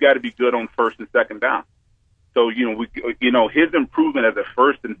quarterback? You got to be good on first and second down. So his improvement as a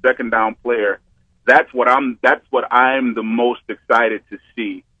first and second down player, that's what I'm the most excited to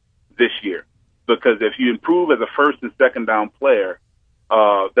see this year. Because if you improve as a first and second down player,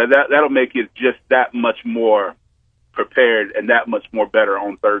 that'll make you just that much more prepared and that much more better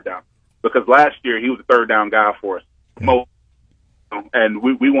on third down. Because last year he was a third down guy for us, and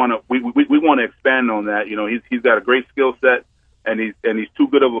we want to expand on that. He's got a great skill set, and he's too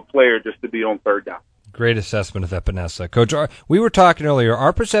good of a player just to be on third down. Great assessment of Epinesa, Coach. We were talking earlier.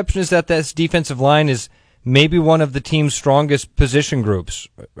 Our perception is that this defensive line is maybe one of the team's strongest position groups.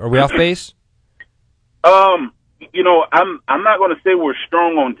 Are we off base? I'm not going to say we're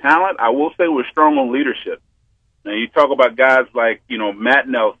strong on talent. I will say we're strong on leadership. Now, you talk about guys like, Matt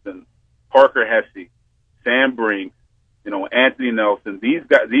Nelson, Parker Hesse, Sam Brinks, Anthony Nelson. These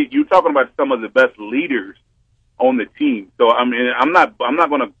guys, you're talking about some of the best leaders on the team. So, I mean, I'm not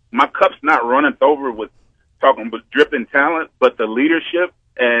going to, my cup's not running over with talking about dripping talent, but the leadership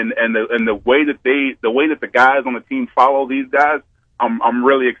and the way that the guys on the team follow these guys, I'm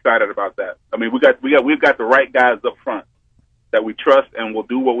really excited about that. I mean, we've got the right guys up front that we trust and will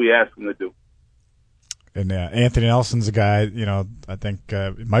do what we ask them to do. And Anthony Nelson's a guy, I think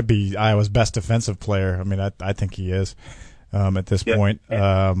it might be Iowa's best defensive player. I mean, I think he is at this point.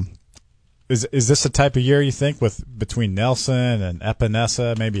 Is this the type of year you think between Nelson and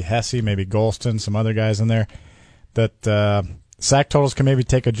Epinesa, maybe Hesse, maybe Golston, some other guys in there, that sack totals can maybe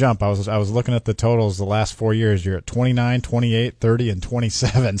take a jump? I was looking at the totals the last 4 years. You're at 29, 28, 30, and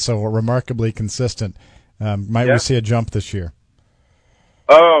 27, so remarkably consistent. Might we see a jump this year?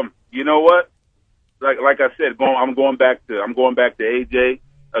 you know what? Like I said, I'm going back to AJ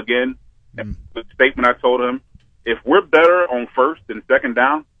again. And the statement I told him: if we're better on first and second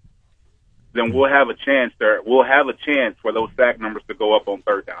down, then we'll have a chance there. We'll have a chance for those sack numbers to go up on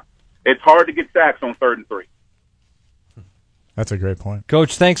third down. It's hard to get sacks on 3rd and 3. That's a great point.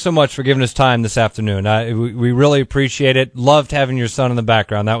 Coach, thanks so much for giving us time this afternoon. We really appreciate it. Loved having your son in the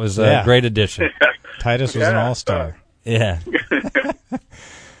background. That was a great addition. Titus was an all-star. Yeah.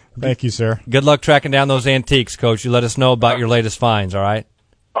 Thank you, sir. Good luck tracking down those antiques, Coach. You let us know about your latest finds, all right?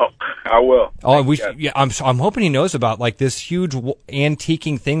 Oh, I will. Oh, I'm hoping he knows about like this huge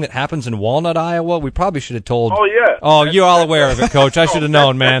antiquing thing that happens in Walnut, Iowa. We probably should have told. Oh, yeah. Oh, you're all aware of it, Coach. I should have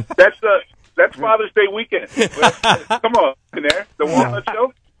known, man. That's Father's Day weekend. Come on, there, the Walnut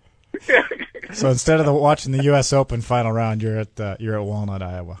Show. So instead of watching the U.S. Open final round, you're at Walnut,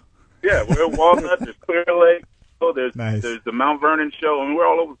 Iowa. Yeah, we're at Walnut. There's Clear Lake. There's the Mount Vernon Show, and we're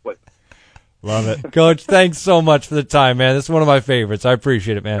all over the place. Love it, Coach. Thanks so much for the time, man. This is one of my favorites. I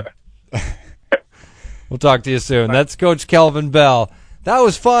appreciate it, man. We'll talk to you soon. That's Coach Kelvin Bell. That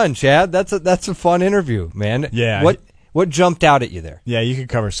was fun, Chad. That's a fun interview, man. Yeah. What jumped out at you there? Yeah, you could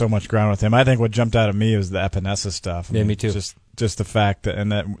cover so much ground with him. I think what jumped out at me was the Epinesa stuff. Yeah, me too. Just the fact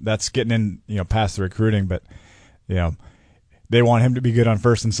that's getting in, past the recruiting, but they want him to be good on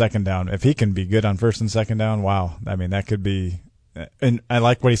first and second down. If he can be good on first and second down, wow. I mean, that could be. And I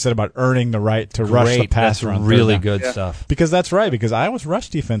like what he said about earning the right to rush the passer. That's really good stuff. Because that's right. Because Iowa's rush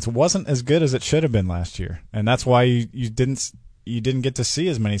defense wasn't as good as it should have been last year, and that's why you didn't get to see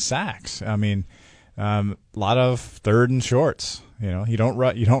as many sacks. I mean. A lot of 3rd and shorts. You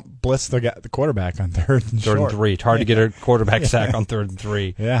don't blitz the quarterback on 3rd and 3rd and 3. It's hard to get a quarterback sack on 3rd and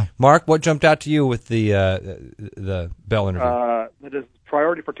 3. Yeah. Mark, what jumped out to you with the Bell interview? The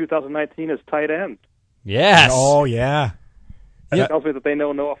priority for 2019 is tight end. Yes. Oh yeah. That tells me that they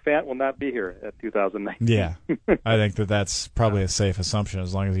know Noah Fant will not be here at 2019. Yeah. I think that's probably a safe assumption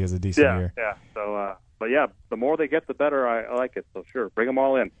as long as he has a decent year. Yeah. So. But yeah, the more they get, the better. I like it. So sure, bring them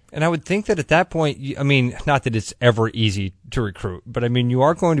all in. And I would think that at that point, I mean, not that it's ever easy to recruit, but I mean, you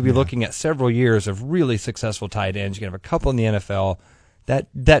are going to be looking at several years of really successful tight ends. You're going to have a couple in the NFL.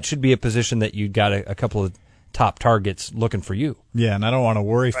 That should be a position that you got a couple of top targets looking for you. Yeah, and I don't want to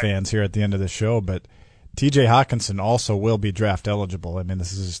worry fans here at the end of the show, but T.J. Hawkinson also will be draft eligible. I mean,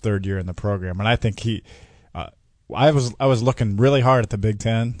 this is his 3rd year in the program, and I think I was looking really hard at the Big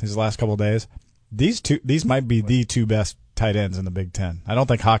Ten these last couple of days. These might be the 2 best tight ends in the Big Ten. I don't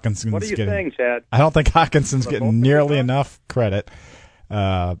think Hawkinson's What are you saying, Chad? I don't think Hawkinson's getting nearly enough credit.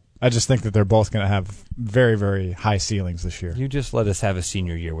 I just think that they're both going to have very, very high ceilings this year. You just let us have a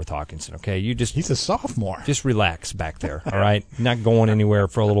senior year with Hawkinson, okay? He's a sophomore. Just relax back there, all right? Not going anywhere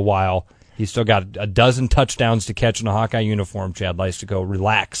for a little while. He's still got a dozen touchdowns to catch in a Hawkeye uniform, Chad Leistikow.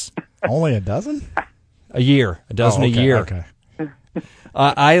 Relax. Only a dozen? A year. A dozen a year. Okay.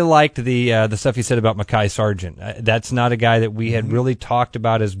 I liked the stuff he said about Mekhi Sargent. That's not a guy that we had really talked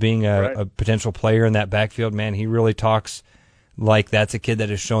about as being a potential player in that backfield. Man, he really talks like that's a kid that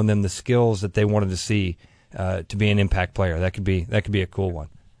has shown them the skills that they wanted to see to be an impact player. That could be a cool one.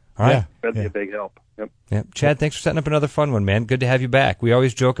 All right, that'd be a big help. Yep. Chad, thanks for setting up another fun one, man. Good to have you back. We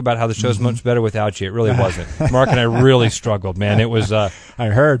always joke about how the show's much better without you. It really wasn't. Mark and I really struggled, man. It was. I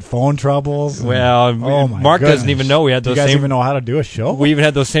heard phone troubles. Well, Mark doesn't even know we had those. You guys even know how to do a show? We even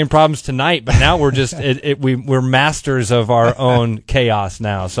had those same problems tonight, but now we're just we're masters of our own chaos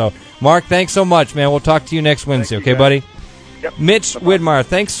now. So, Mark, thanks so much, man. We'll talk to you next Wednesday, okay, buddy? Yep. Mitch Widmar,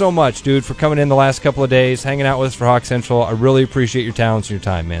 thanks so much, dude, for coming in the last couple of days, hanging out with us for Hawk Central. I really appreciate your talents and your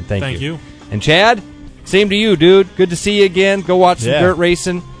time, man. Thank you. And Chad, same to you, dude. Good to see you again. Go watch some dirt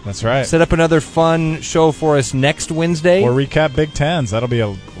racing. That's right. Set up another fun show for us next Wednesday. Or recap Big Tens. That'll be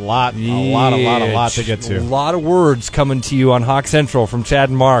a lot to get to. A lot of words coming to you on Hawk Central from Chad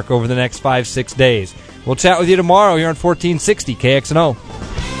and Mark over the next 5-6 days. We'll chat with you tomorrow here on 1460 KXNO.